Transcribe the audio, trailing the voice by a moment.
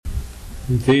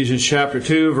Ephesians chapter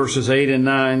 2, verses 8 and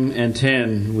 9 and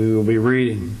 10 we will be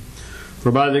reading.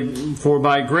 For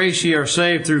by grace ye are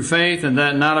saved through faith, and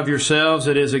that not of yourselves,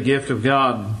 it is a gift of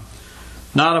God.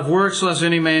 Not of works, lest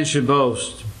any man should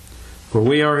boast. For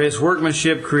we are His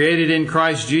workmanship, created in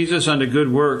Christ Jesus unto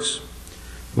good works,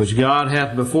 which God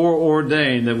hath before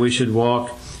ordained that we should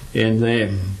walk in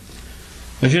them.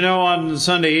 As you know, on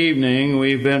Sunday evening,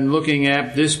 we've been looking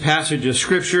at this passage of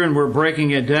Scripture, and we're breaking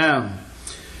it down.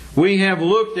 We have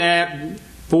looked at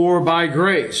for by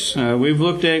grace. We've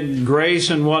looked at grace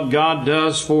and what God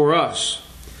does for us.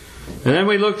 And then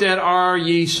we looked at are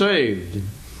ye saved?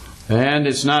 And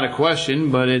it's not a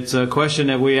question, but it's a question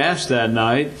that we asked that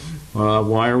night.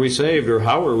 Why are we saved, or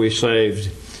how are we saved?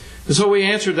 And so we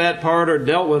answered that part, or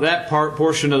dealt with that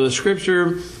portion of the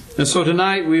Scripture. And so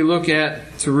tonight we look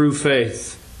at through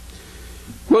faith.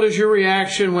 What is your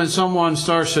reaction when someone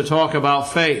starts to talk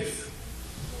about faith?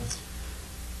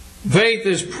 Faith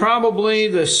is probably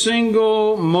the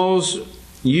single most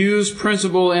used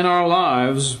principle in our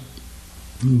lives,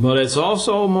 but it's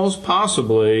also most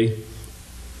possibly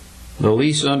the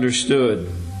least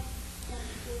understood.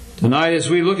 Tonight,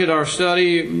 as we look at our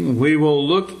study, we will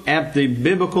look at the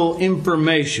biblical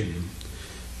information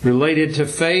related to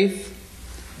faith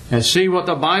and see what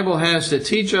the Bible has to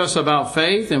teach us about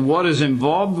faith and what is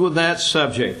involved with that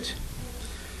subject.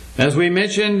 As we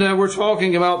mentioned, we're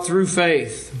talking about through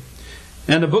faith.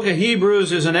 And the book of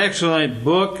Hebrews is an excellent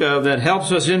book that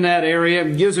helps us in that area.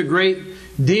 It gives a great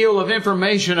deal of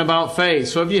information about faith.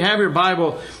 So if you have your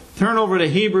Bible, turn over to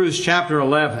Hebrews chapter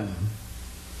 11.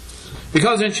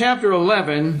 Because in chapter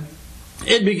 11,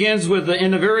 it begins with,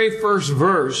 in the very first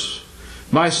verse,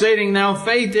 by stating, now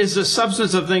faith is the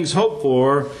substance of things hoped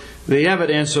for, the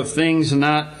evidence of things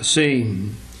not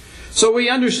seen. So we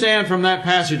understand from that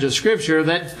passage of Scripture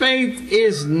that faith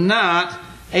is not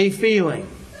a feeling.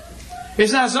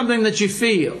 It's not something that you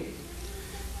feel.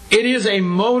 It is a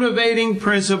motivating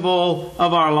principle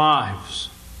of our lives.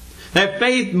 That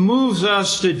faith moves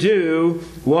us to do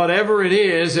whatever it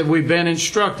is that we've been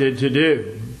instructed to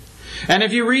do. And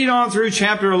if you read on through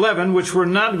chapter 11, which we're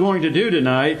not going to do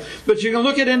tonight, but you can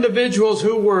look at individuals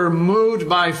who were moved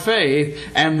by faith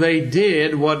and they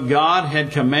did what God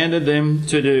had commanded them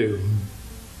to do.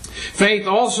 Faith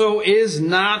also is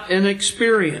not an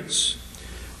experience,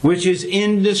 which is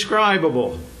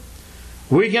indescribable.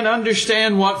 We can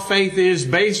understand what faith is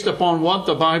based upon what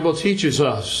the Bible teaches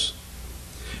us.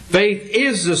 Faith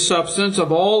is the substance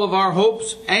of all of our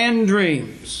hopes and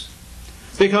dreams,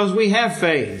 because we have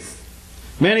faith.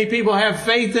 Many people have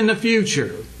faith in the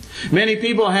future. Many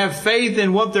people have faith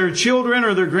in what their children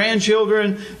or their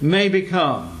grandchildren may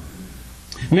become.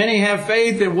 Many have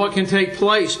faith in what can take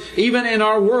place, even in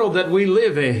our world that we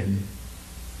live in.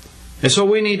 And so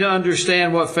we need to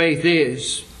understand what faith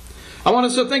is. I want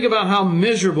us to think about how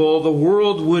miserable the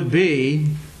world would be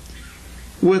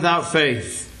without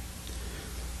faith.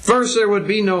 First, there would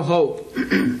be no hope.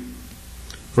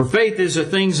 For faith is the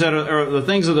things that are the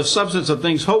things of the substance of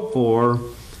things hoped for,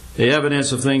 the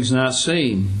evidence of things not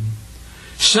seen.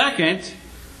 Second,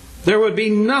 there would be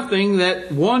nothing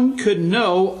that one could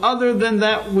know other than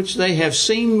that which they have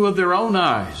seen with their own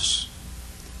eyes.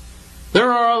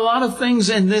 There are a lot of things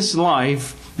in this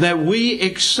life that we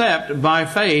accept by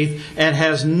faith and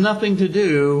has nothing to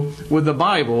do with the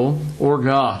Bible or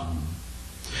God.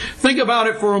 Think about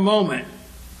it for a moment.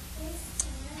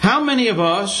 How many of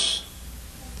us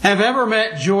have ever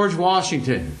met George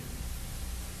Washington?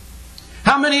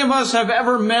 How many of us have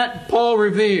ever met Paul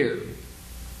Revere?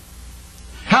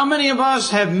 How many of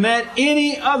us have met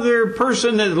any other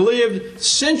person that lived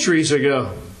centuries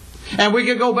ago? And we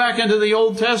could go back into the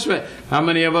Old Testament. How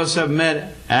many of us have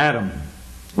met Adam,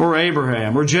 or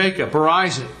Abraham, or Jacob, or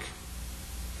Isaac?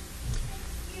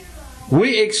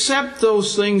 We accept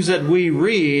those things that we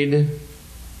read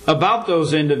about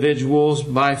those individuals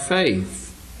by faith.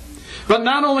 But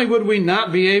not only would we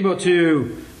not be able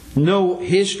to know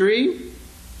history,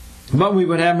 but we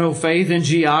would have no faith in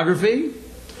geography.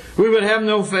 We would have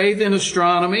no faith in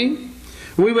astronomy.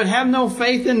 We would have no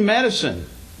faith in medicine.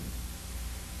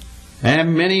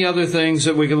 And many other things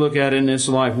that we can look at in this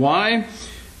life. Why?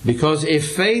 Because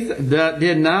if faith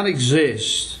did not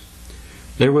exist,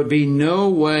 there would be no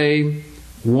way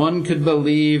one could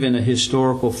believe in a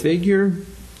historical figure.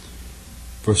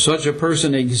 For such a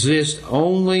person exists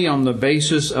only on the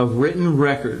basis of written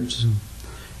records.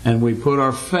 And we put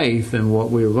our faith in what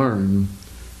we learn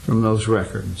from those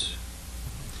records.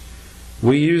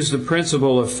 We use the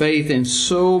principle of faith in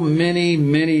so many,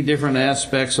 many different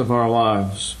aspects of our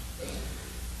lives.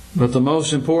 But the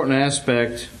most important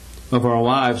aspect of our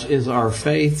lives is our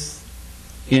faith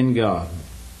in God.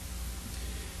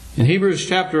 In Hebrews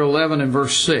chapter 11 and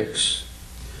verse 6,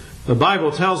 the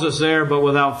Bible tells us there, "But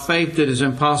without faith it is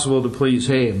impossible to please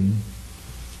Him.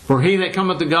 For he that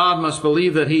cometh to God must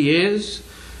believe that He is,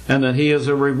 and that He is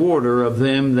a rewarder of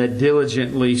them that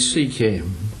diligently seek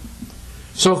Him."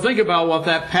 So think about what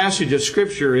that passage of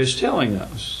Scripture is telling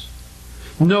us.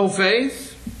 No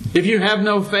faith. If you have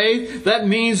no faith, that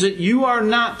means that you are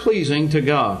not pleasing to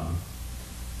God.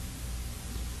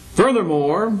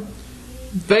 Furthermore,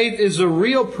 faith is the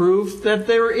real proof that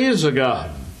there is a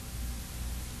God.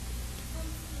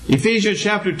 Ephesians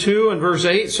chapter 2 and verse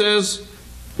 8 says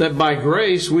that by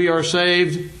grace we are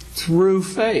saved through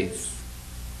faith.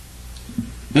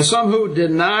 Now, some who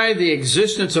deny the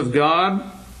existence of God,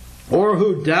 or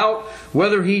who doubt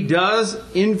whether He does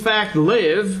in fact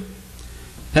live,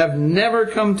 have never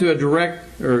come to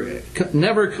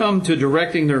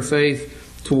directing their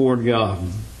faith toward God.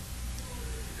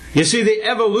 You see, the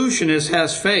evolutionist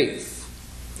has faith.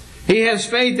 He has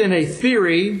faith in a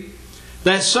theory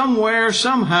that somewhere,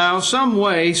 somehow, some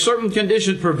way, certain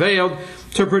conditions prevailed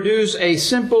to produce a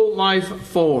simple life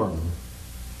form.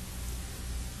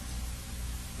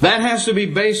 That has to be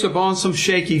based upon some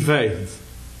shaky faith.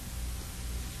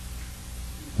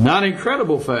 Not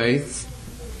incredible faith,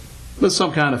 but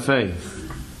some kind of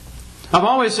faith. I've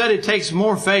always said it takes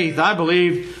more faith, I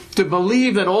believe, to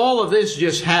believe that all of this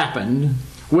just happened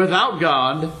without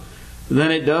God than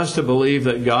it does to believe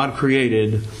that God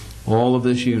created all of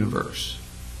this universe.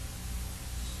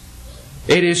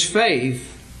 It is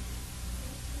faith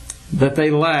that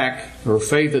they lack, or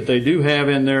faith that they do have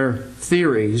in their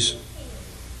theories,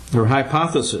 their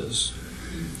hypotheses.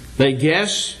 They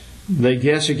guess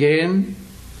again,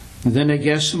 and then they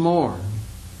guess some more.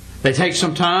 They take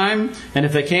some time, and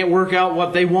if they can't work out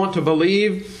what they want to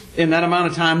believe, in that amount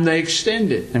of time they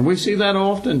extend it. And we see that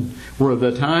often, where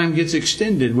the time gets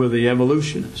extended with the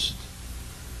evolutionists.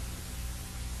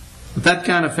 But that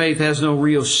kind of faith has no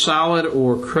real solid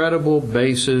or credible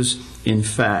basis in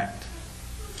fact.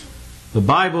 The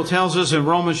Bible tells us in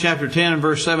Romans chapter 10 and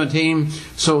verse 17,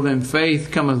 "So then faith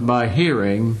cometh by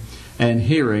hearing, and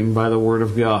hearing by the Word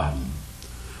of God."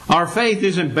 Our faith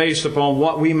isn't based upon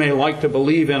what we may like to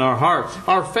believe in our heart.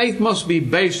 Our faith must be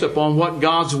based upon what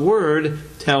God's Word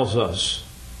tells us.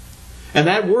 And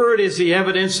that Word is the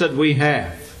evidence that we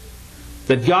have.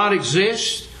 That God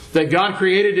exists, that God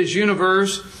created His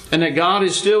universe, and that God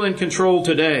is still in control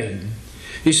today.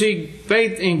 You see,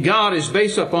 faith in God is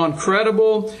based upon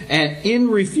credible and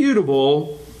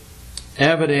irrefutable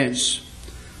evidence.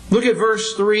 Look at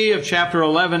verse 3 of chapter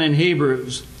 11 in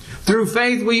Hebrews. "Through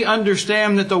faith we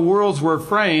understand that the worlds were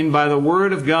framed by the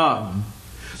Word of God,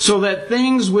 so that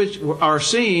things which are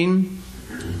seen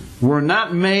were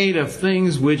not made of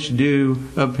things which do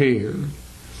appear."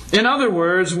 In other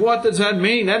words, what does that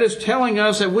mean? That is telling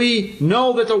us that we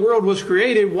know that the world was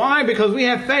created. Why? Because we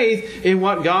have faith in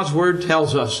what God's Word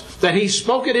tells us. That He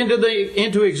spoke it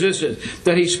into existence.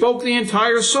 That He spoke the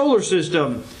entire solar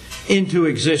system into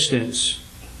existence.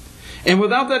 And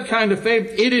without that kind of faith,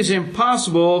 it is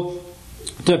impossible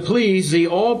to please the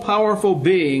all-powerful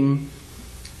being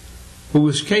who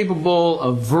is capable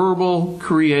of verbal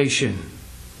creation.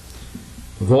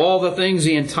 Of all the things,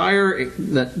 the entire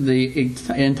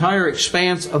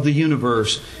expanse of the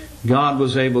universe, God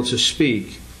was able to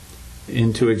speak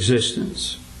into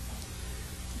existence.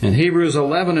 And Hebrews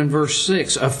 11 and verse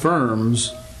 6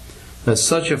 affirms that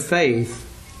such a faith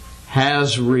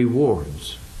has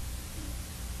rewards.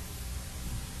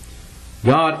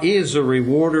 God is a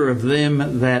rewarder of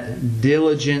them that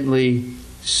diligently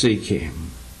seek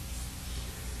Him.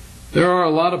 There are a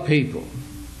lot of people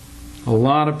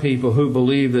who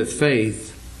believe that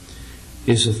faith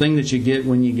is the thing that you get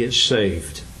when you get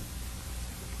saved.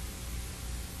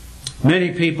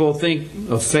 Many people think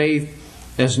of faith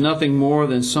as nothing more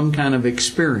than some kind of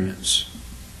experience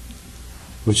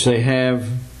which they have,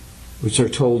 which are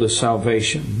told is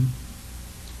salvation.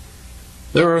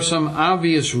 There are some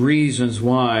obvious reasons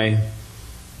why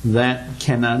that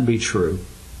cannot be true.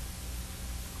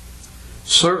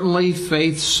 Certainly,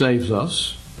 faith saves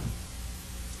us,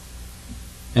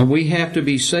 and we have to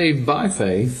be saved by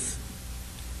faith.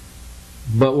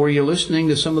 But were you listening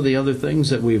to some of the other things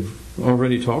that we've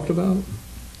already talked about?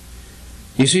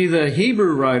 You see, the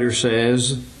Hebrew writer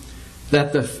says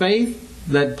that the faith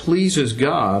that pleases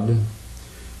God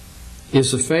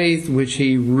is the faith which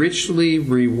He richly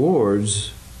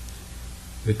rewards,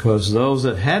 because those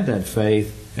that had that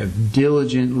faith have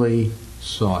diligently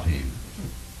sought Him.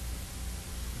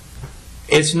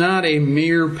 It's not a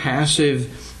mere passive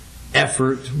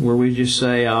effort where we just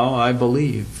say, "Oh, I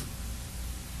believe."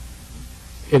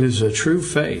 It is a true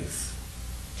faith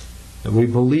that we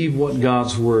believe what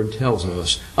God's Word tells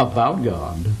us about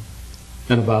God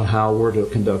and about how we're to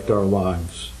conduct our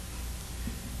lives.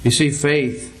 You see,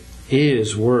 faith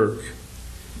is work.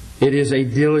 It is a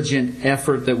diligent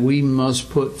effort that we must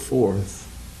put forth.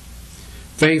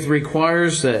 Faith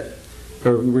requires the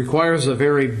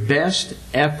very best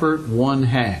effort one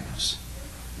has.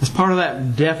 It's part of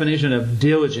that definition of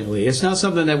diligently. It's not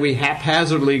something that we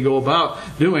haphazardly go about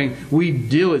doing. We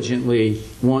diligently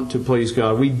want to please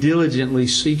God. We diligently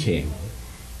seek Him.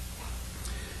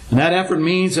 And that effort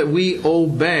means that we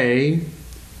obey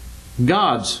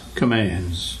God's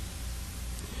commands.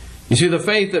 You see, the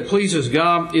faith that pleases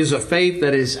God is a faith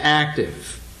that is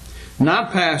active,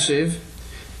 not passive,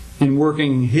 in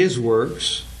working His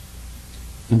works.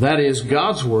 And that is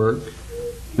God's work.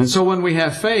 And so when we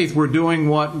have faith, we're doing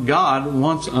what God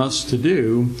wants us to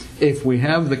do if we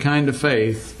have the kind of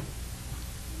faith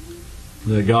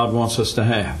that God wants us to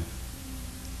have.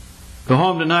 Go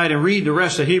home tonight and read the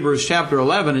rest of Hebrews chapter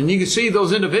 11, and you can see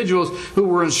those individuals who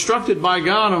were instructed by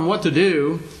God on what to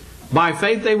do. By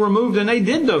faith they were moved and they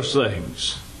did those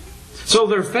things. So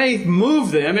their faith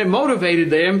moved them, it motivated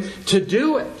them to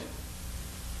do it.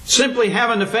 Simply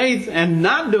having the faith and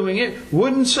not doing it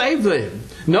wouldn't save them.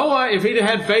 Noah, if he'd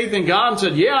had faith in God and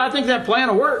said, yeah, I think that plan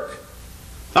will work.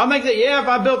 I think that, if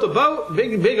I built a boat,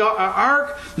 big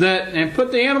ark, and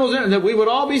put the animals in it, that we would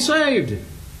all be saved.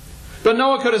 But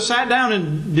Noah could have sat down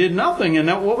and did nothing, and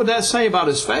what would that say about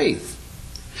his faith?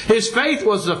 His faith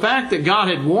was the fact that God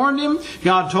had warned him,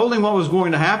 God told him what was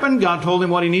going to happen, God told him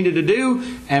what he needed to do,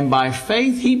 and by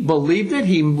faith he believed it,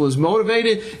 he was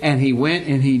motivated, and he went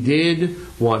and he did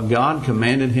what God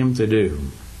commanded him to do.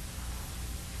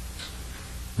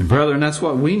 And brethren, that's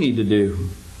what we need to do.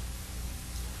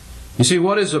 You see,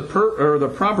 what is the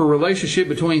proper relationship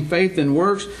between faith and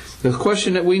works? The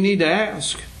question that we need to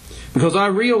ask. Because I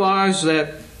realize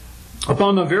that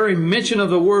upon the very mention of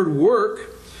the word work,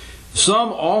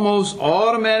 some almost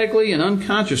automatically and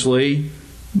unconsciously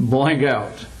blank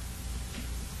out.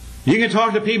 You can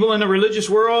talk to people in the religious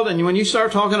world, and when you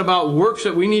start talking about works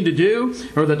that we need to do,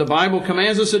 or that the Bible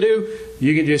commands us to do,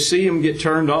 you can just see them get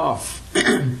turned off.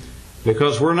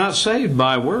 Because we're not saved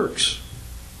by works.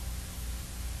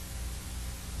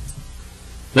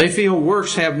 They feel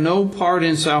works have no part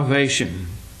in salvation.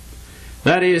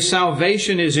 That is,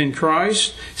 salvation is in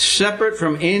Christ, separate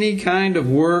from any kind of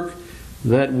work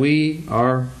that we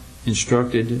are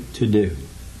instructed to do.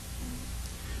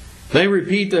 They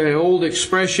repeat the old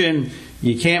expression,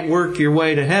 you can't work your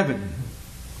way to heaven.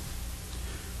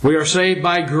 We are saved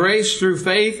by grace through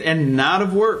faith and not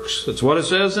of works. That's what it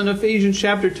says in Ephesians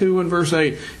chapter 2 and verse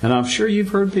 8. And I'm sure you've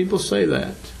heard people say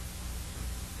that.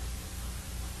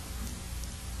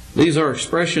 These are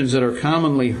expressions that are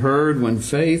commonly heard when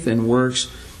faith and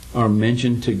works are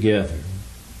mentioned together.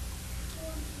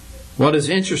 What is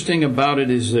interesting about it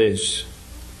is this,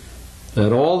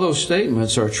 that all those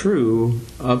statements are true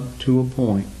up to a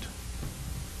point.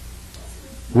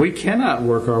 We cannot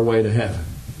work our way to heaven.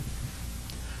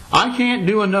 I can't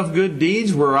do enough good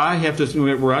deeds where I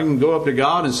can go up to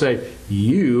God and say,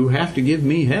 you have to give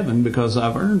me heaven because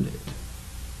I've earned it.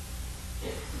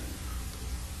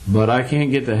 But I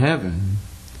can't get to heaven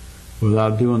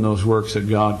without doing those works that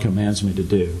God commands me to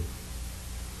do.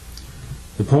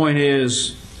 The point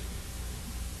is,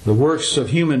 the works of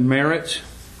human merit,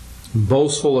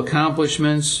 boastful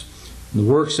accomplishments, the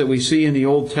works that we see in the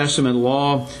Old Testament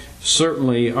law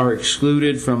certainly are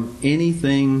excluded from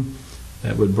anything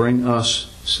that would bring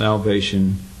us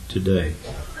salvation today.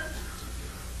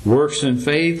 Works and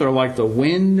faith are like the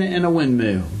wind and a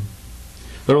windmill.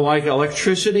 They're like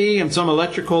electricity and some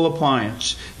electrical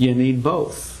appliance. You need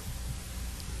both.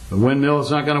 The windmill is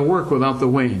not going to work without the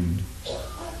wind.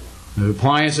 The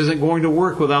appliance isn't going to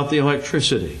work without the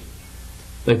electricity.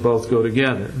 They both go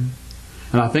together.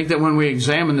 And I think that when we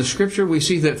examine the Scripture, we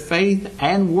see that faith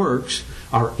and works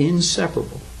are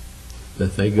inseparable,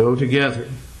 that they go together.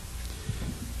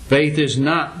 Faith is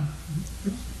not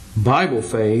Bible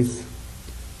faith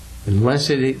unless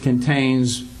it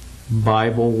contains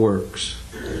Bible works.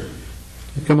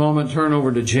 Take a moment and turn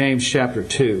over to James chapter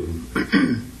 2.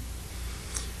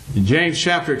 In James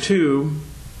chapter 2,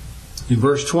 in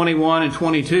verse 21 and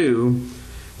 22,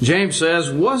 James says,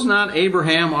 was not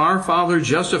Abraham our father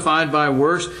justified by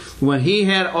works when he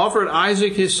had offered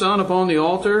Isaac his son upon the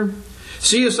altar?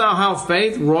 Seest thou how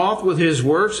faith wrought with his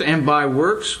works, and by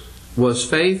works was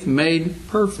faith made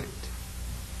perfect?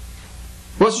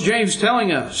 What's James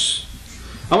telling us?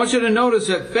 I want you to notice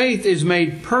that faith is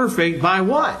made perfect by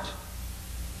what?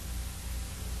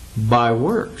 By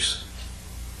works.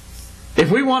 If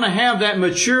we want to have that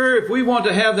mature, if we want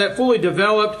to have that fully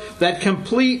developed, that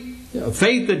complete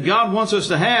faith that God wants us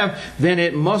to have, then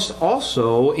it must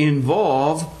also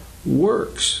involve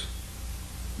works.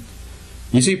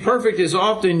 You see, perfect is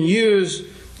often used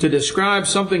to describe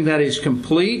something that is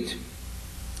complete,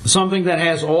 something that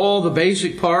has all the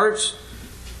basic parts,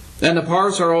 and the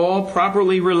parts are all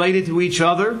properly related to each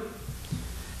other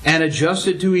and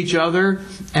adjusted to each other,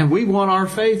 and we want our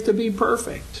faith to be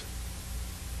perfect.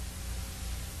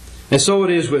 And so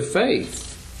it is with faith.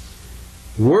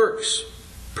 Works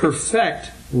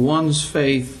perfect one's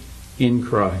faith in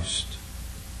Christ.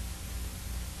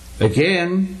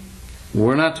 Again,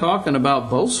 we're not talking about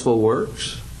boastful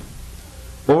works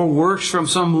or works from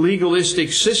some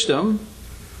legalistic system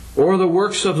or the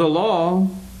works of the law.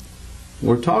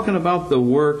 We're talking about the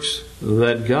works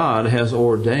that God has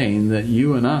ordained that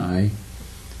you and I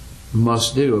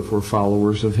must do if we're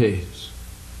followers of His.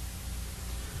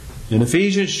 In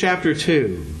Ephesians chapter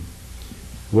 2,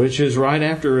 which is right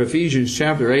after Ephesians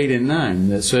chapter 8 and 9,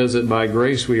 that says that by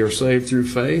grace we are saved through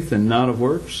faith and not of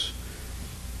works.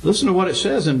 Listen to what it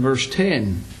says in verse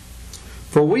 10.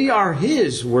 For we are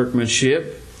His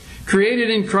workmanship, created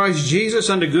in Christ Jesus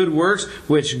unto good works,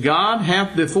 which God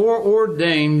hath before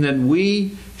ordained that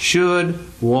we should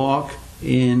walk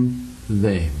in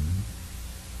them.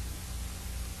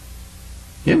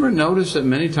 You ever notice that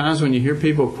many times when you hear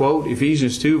people quote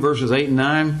Ephesians 2 verses 8 and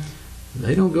 9,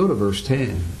 they don't go to verse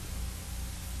 10.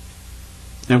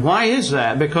 And why is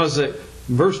that? Because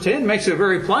verse 10 makes it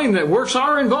very plain that works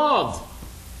are involved.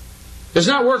 It's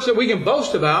not works that we can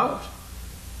boast about,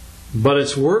 but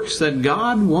it's works that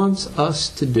God wants us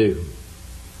to do.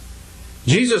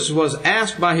 Jesus was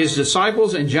asked by His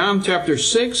disciples in John chapter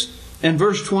 6 and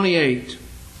verse 28.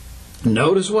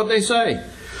 Notice what they say.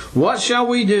 What shall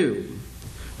we do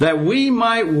that we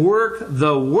might work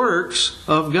the works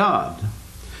of God?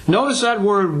 Notice that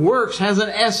word works has an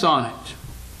S on it.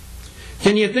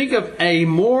 Can you think of a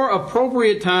more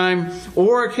appropriate time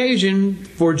or occasion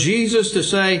for Jesus to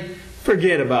say,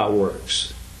 forget about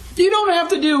works? You don't have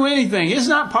to do anything. It's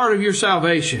not part of your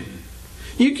salvation.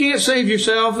 You can't save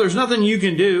yourself. There's nothing you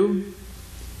can do.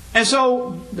 And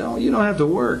so, no, you don't have to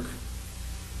work.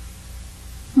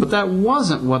 But that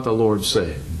wasn't what the Lord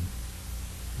said.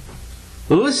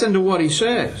 Listen to what He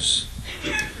says.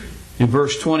 In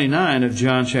verse 29 of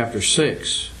John chapter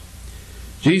 6.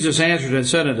 Jesus answered and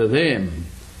said unto them,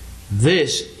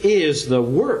 This is the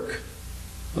work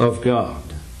of God,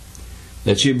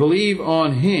 that you believe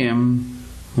on Him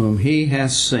whom He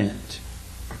has sent.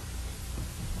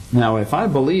 Now, if I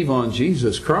believe on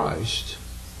Jesus Christ,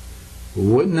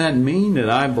 wouldn't that mean that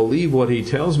I believe what He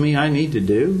tells me I need to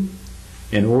do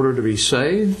in order to be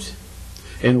saved,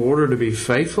 in order to be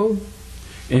faithful,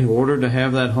 in order to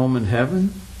have that home in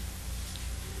heaven?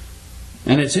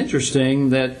 And it's interesting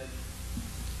that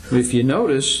if you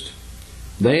noticed,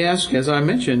 they ask, as I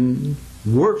mentioned,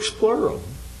 works plural.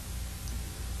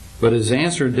 But His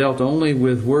answer dealt only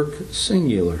with work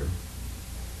singular.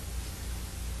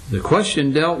 The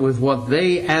question dealt with what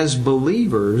they as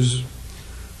believers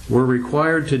were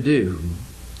required to do.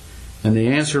 And the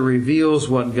answer reveals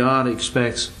what God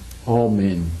expects all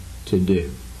men to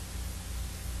do.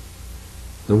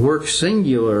 The work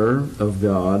singular of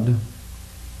God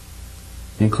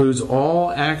includes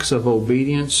all acts of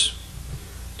obedience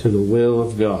to the will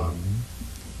of God.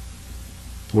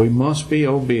 We must be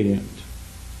obedient.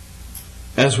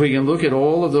 As we can look at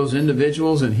all of those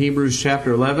individuals in Hebrews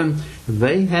chapter 11,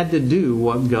 they had to do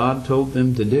what God told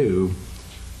them to do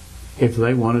if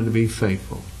they wanted to be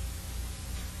faithful.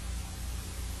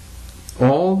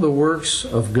 All the works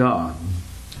of God,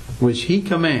 which He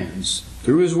commands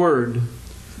through His Word,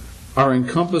 are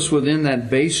encompassed within that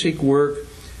basic work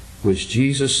which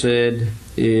Jesus said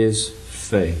is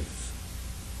faith.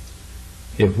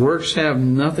 If works have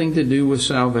nothing to do with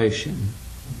salvation,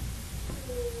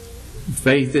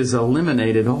 faith is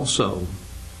eliminated also.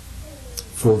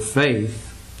 For faith,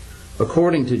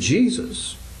 according to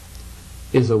Jesus,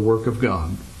 is a work of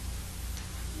God,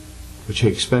 which He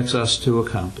expects us to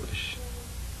accomplish.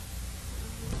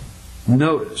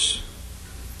 Notice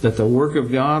that the work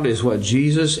of God is what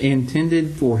Jesus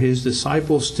intended for His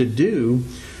disciples to do,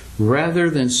 rather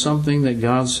than something that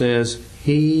God says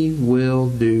He will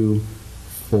do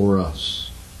for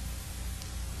us.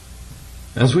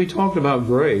 As we talked about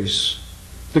grace,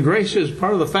 the grace is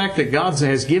part of the fact that God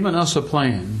has given us a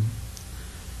plan.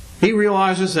 He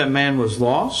realizes that man was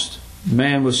lost,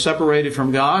 man was separated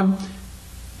from God,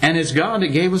 and it's God that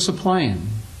gave us a plan.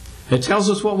 It tells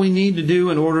us what we need to do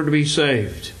in order to be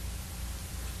saved.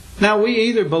 Now, we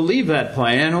either believe that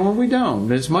plan or we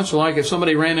don't. It's much like if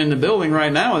somebody ran in the building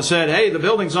right now and said, hey, the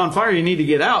building's on fire, you need to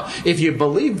get out. If you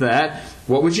believe that,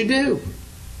 what would you do?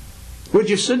 Would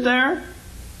you sit there?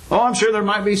 Oh, I'm sure there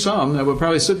might be some that would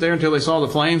probably sit there until they saw the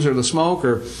flames or the smoke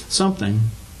or something.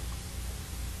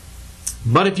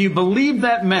 But if you believed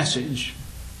that message,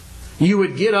 you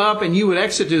would get up and you would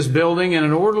exit this building in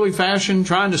an orderly fashion,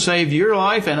 trying to save your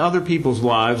life and other people's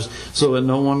lives so that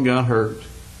no one got hurt.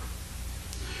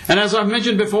 And as I've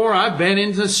mentioned before, I've been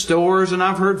into stores and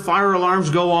I've heard fire alarms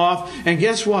go off. And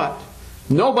guess what?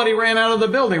 Nobody ran out of the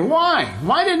building. Why?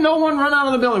 Why did no one run out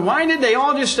of the building? Why did they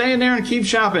all just stay in there and keep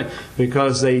shopping?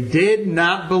 Because they did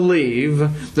not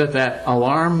believe that that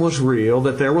alarm was real,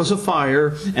 that there was a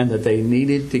fire, and that they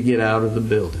needed to get out of the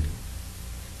building.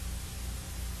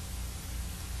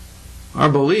 Our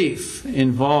belief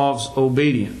involves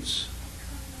obedience.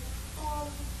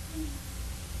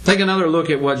 Take another look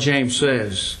at what James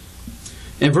says.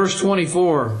 In verse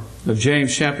 24 of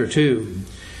James chapter 2,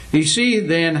 you see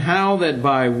then how that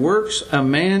by works a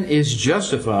man is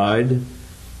justified,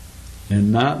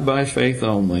 and not by faith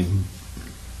only.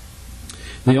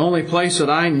 The only place that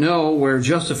I know where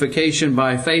justification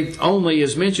by faith only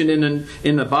is mentioned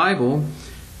in the Bible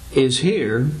is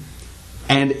here,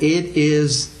 and it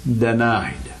is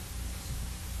denied.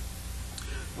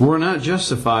 We're not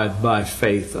justified by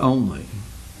faith only.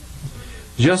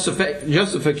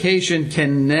 Justification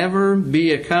can never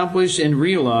be accomplished and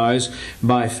realized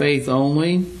by faith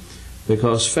only,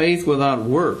 because faith without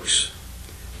works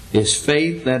is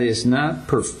faith that is not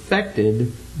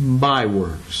perfected by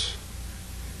works.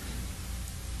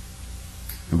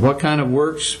 And what kind of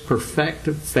works perfect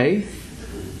faith?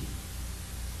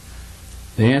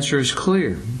 The answer is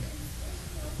clear.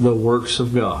 The works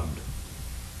of God.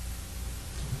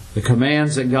 The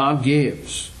commands that God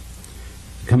gives.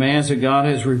 Commands that God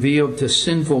has revealed to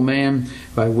sinful man,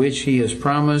 by which He has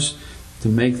promised to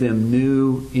make them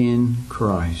new in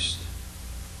Christ.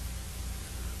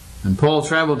 And Paul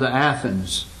traveled to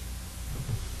Athens.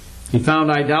 He found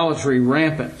idolatry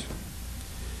rampant.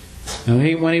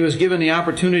 And when he was given the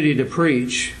opportunity to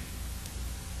preach,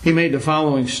 he made the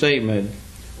following statement,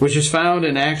 which is found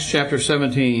in Acts chapter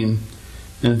 17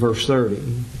 and verse 30.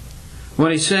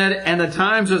 When he said, "And the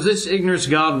times of this ignorance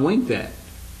God winked at,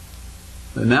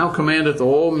 and now commandeth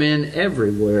all men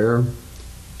everywhere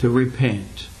to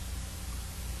repent."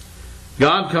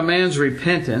 God commands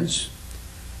repentance,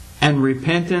 and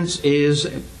repentance is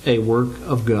a work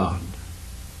of God.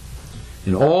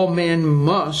 And all men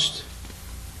must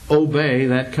obey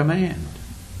that command.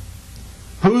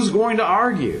 Who's going to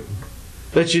argue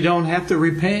that you don't have to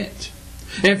repent?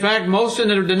 In fact, most in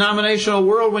the denominational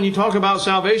world, when you talk about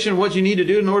salvation, what you need to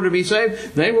do in order to be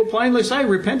saved, they will plainly say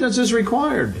repentance is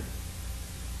required.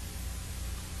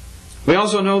 We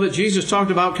also know that Jesus talked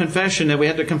about confession, that we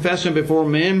have to confess Him before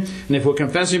men. And if we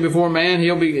confess Him before man,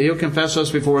 He'll confess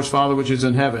us before His Father which is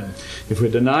in heaven. If we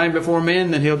deny Him before men,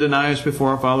 then He'll deny us before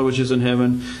our Father which is in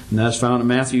heaven. And that's found in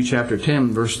Matthew chapter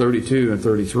 10, verse 32 and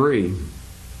 33.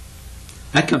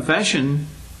 That confession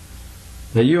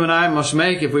that you and I must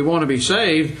make if we want to be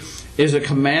saved is a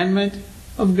commandment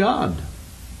of God.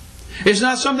 It's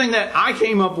not something that I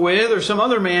came up with or some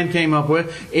other man came up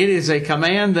with. It is a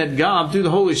command that God, through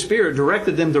the Holy Spirit,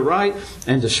 directed them to write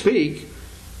and to speak.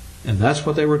 And that's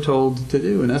what they were told to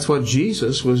do. And that's what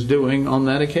Jesus was doing on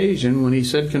that occasion when He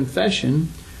said confession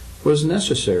was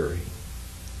necessary.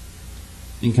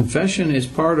 And confession is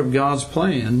part of God's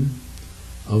plan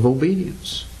of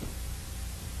obedience.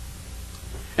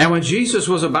 And when Jesus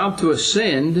was about to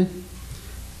ascend,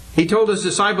 He told His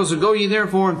disciples to go ye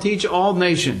therefore and teach all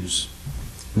nations,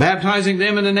 baptizing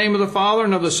them in the name of the Father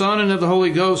and of the Son and of the Holy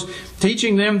Ghost,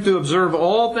 teaching them to observe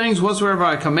all things whatsoever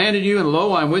I commanded you, and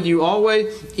lo, I am with you always,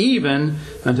 even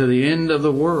unto the end of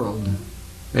the world.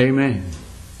 Amen.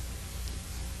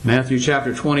 Matthew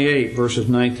chapter 28, verses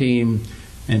 19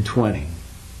 and 20.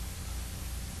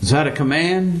 Is that a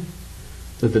command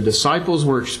that the disciples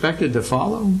were expected to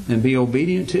follow and be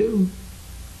obedient to?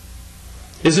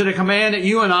 Is it a command that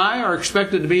you and I are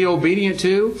expected to be obedient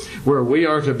to, where we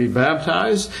are to be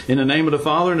baptized in the name of the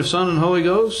Father and the Son and the Holy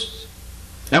Ghost?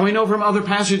 And we know from other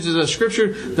passages of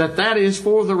Scripture that that is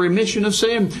for the remission of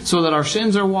sin, so that our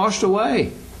sins are washed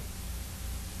away.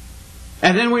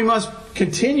 And then we must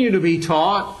continue to be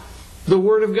taught the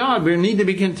Word of God. We need to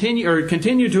be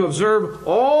continue to observe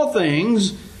all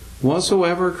things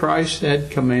whatsoever Christ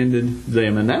had commanded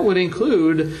them. And that would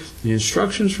include the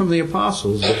instructions from the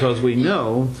apostles, because we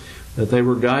know that they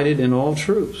were guided in all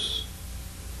truths.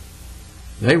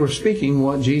 They were speaking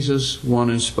what Jesus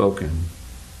wanted spoken.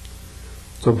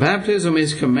 So baptism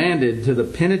is commanded to the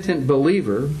penitent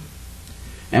believer,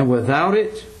 and without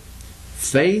it,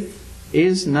 faith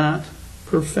is not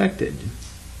perfected.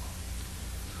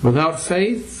 Without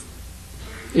faith,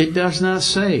 it does not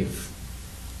save.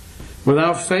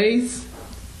 Without faith,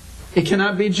 it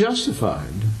cannot be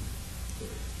justified.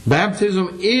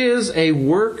 Baptism is a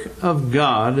work of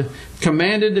God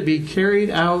commanded to be carried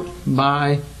out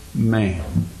by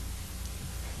man.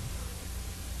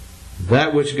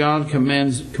 That which God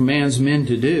commands men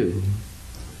to do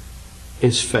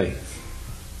is faith.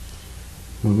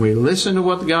 When we listen to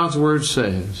what God's Word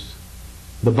says,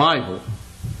 the Bible,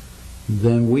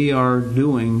 then we are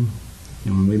doing,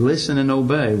 and when we listen and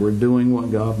obey, we're doing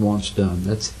what God wants done.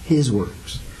 That's His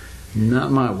works,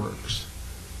 not my works.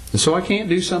 And so I can't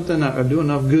do something or do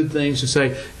enough good things to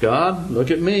say, God,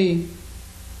 look at me.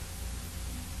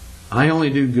 I only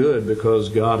do good because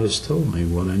God has told me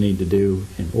what I need to do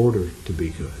in order to be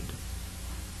good.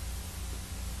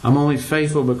 I'm only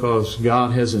faithful because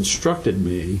God has instructed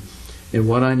me in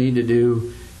what I need to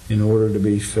do in order to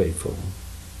be faithful.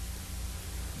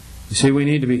 You see, we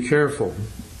need to be careful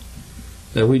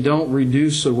that we don't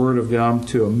reduce the Word of God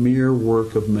to a mere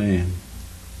work of man.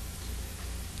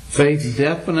 Faith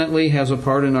definitely has a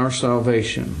part in our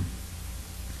salvation.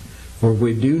 For if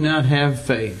we do not have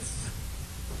faith,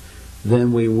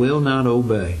 then we will not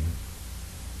obey.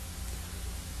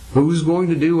 Who's going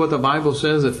to do what the Bible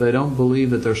says if they don't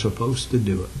believe that they're supposed to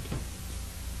do it?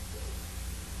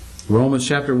 Romans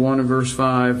chapter 1 and verse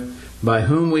 5, by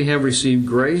whom we have received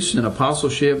grace and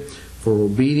apostleship for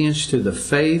obedience to the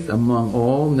faith among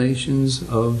all nations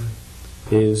of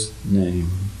His name.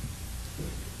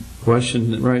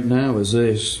 Question right now is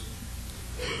this: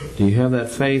 do you have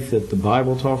that faith that the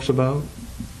Bible talks about?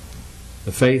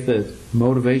 The faith that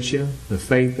motivates you? The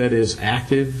faith that is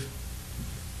active?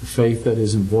 The faith that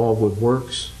is involved with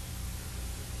works?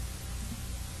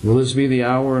 Will this be the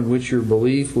hour in which your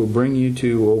belief will bring you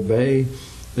to obey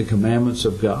the commandments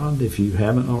of God, if you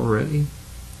haven't already,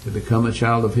 to become a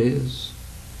child of His?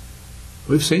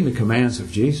 We've seen the commands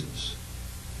of Jesus,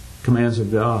 commands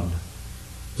of God.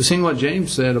 We've seen what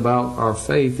James said about our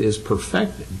faith is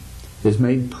perfected, is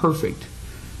made perfect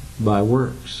by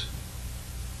works.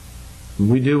 When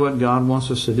we do what God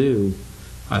wants us to do,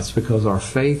 that's because our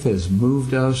faith has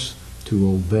moved us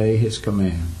to obey His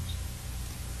commands.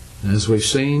 And as we've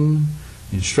seen,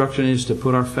 the instruction is to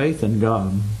put our faith in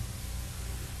God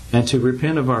and to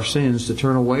repent of our sins, to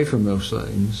turn away from those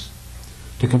things,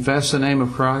 to confess the name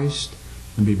of Christ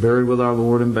and be buried with our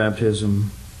Lord in baptism.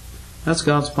 That's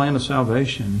God's plan of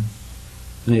salvation.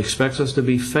 And He expects us to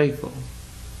be faithful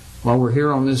while we're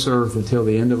here on this earth until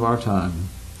the end of our time.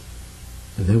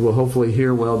 And then we'll hopefully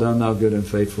hear, well done, thou good and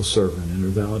faithful servant, enter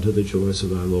thou into the joys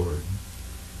of thy Lord.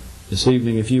 This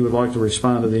evening, if you would like to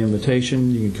respond to the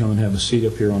invitation, you can come and have a seat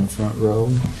up here on the front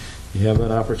row. You have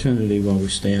that opportunity while we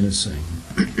stand and sing.